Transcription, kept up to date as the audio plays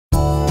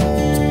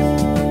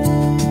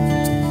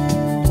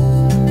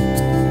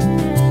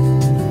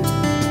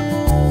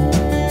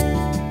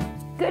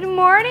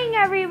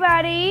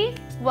everybody!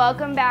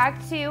 Welcome back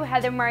to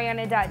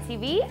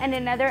HeatherMarianna.tv and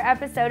another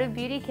episode of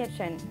Beauty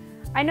Kitchen.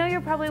 I know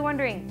you're probably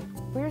wondering,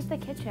 where's the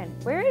kitchen?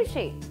 Where is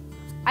she?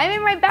 I'm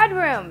in my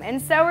bedroom,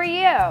 and so are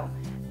you,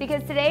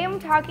 because today I'm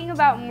talking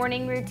about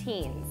morning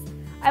routines.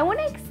 I want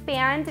to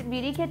expand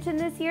Beauty Kitchen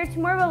this year to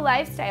more of a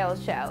lifestyle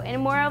show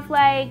and more of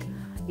like,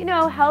 you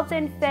know, health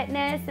and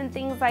fitness and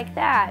things like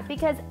that,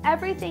 because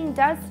everything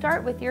does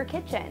start with your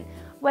kitchen.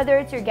 Whether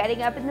it's you're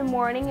getting up in the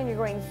morning and you're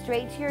going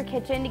straight to your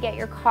kitchen to get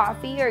your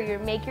coffee, or you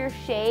make your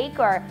shake,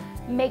 or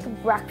make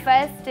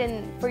breakfast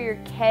for your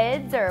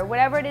kids, or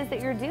whatever it is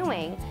that you're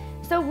doing.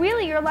 So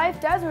really, your life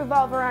does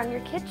revolve around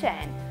your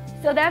kitchen.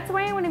 So that's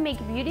why I want to make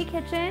Beauty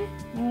Kitchen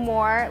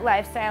more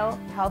lifestyle,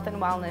 health, and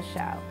wellness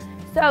show.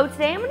 So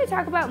today I'm going to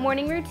talk about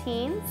morning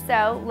routines,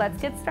 so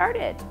let's get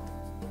started.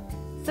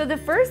 So the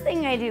first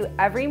thing I do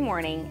every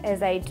morning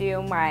is I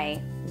do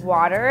my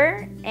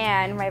water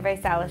and my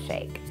Visalis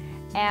shake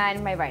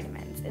and my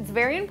vitamins. It's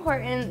very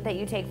important that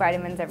you take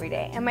vitamins every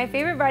day. And my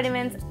favorite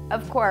vitamins,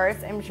 of course,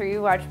 I'm sure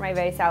you watched my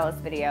Visalis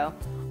video,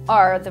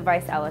 are the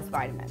Visalis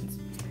vitamins.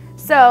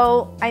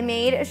 So I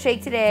made a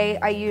shake today.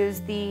 I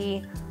used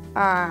the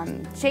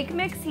shake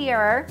mix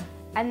here,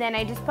 and then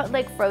I just put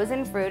like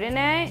frozen fruit in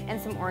it and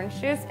some orange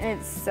juice, and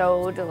it's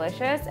so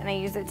delicious. And I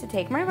use it to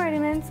take my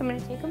vitamins, so I'm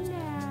gonna take them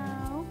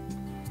now.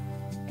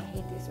 I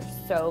hate these,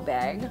 are so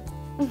big.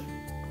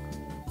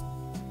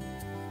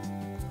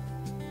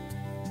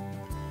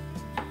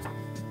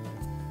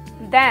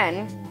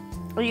 Then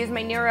I'll use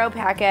my Neuro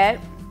packet,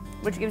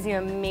 which gives you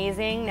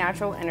amazing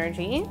natural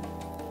energy.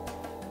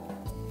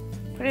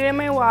 Put it in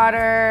my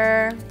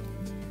water,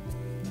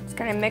 just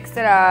kind of mix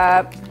it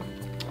up.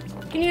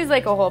 You can use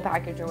like a whole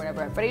package or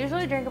whatever, but I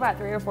usually drink about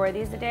 3 or 4 of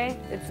these a day.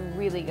 It's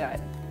really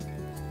good.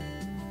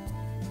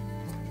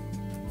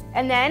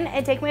 And then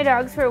I take my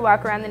dogs for a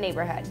walk around the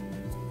neighborhood.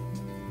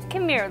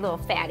 Come here, little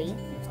fatty.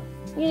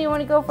 You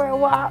want to go for a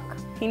walk?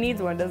 He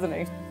needs one, doesn't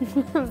he?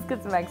 Let's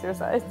get some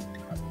exercise.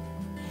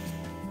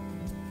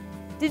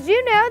 Did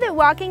you know that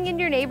walking in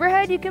your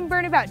neighborhood, you can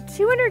burn about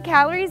 200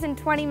 calories in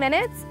 20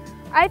 minutes?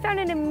 I found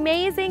an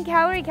amazing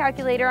calorie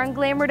calculator on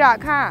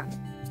glamour.com.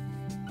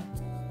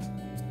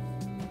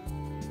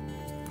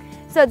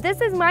 So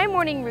this is my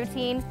morning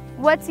routine.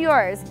 What's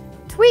yours?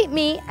 Tweet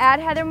me at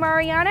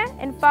HeatherMarianna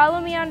and follow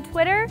me on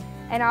Twitter,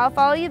 and I'll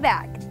follow you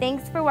back.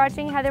 Thanks for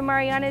watching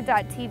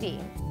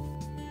HeatherMarianna.tv.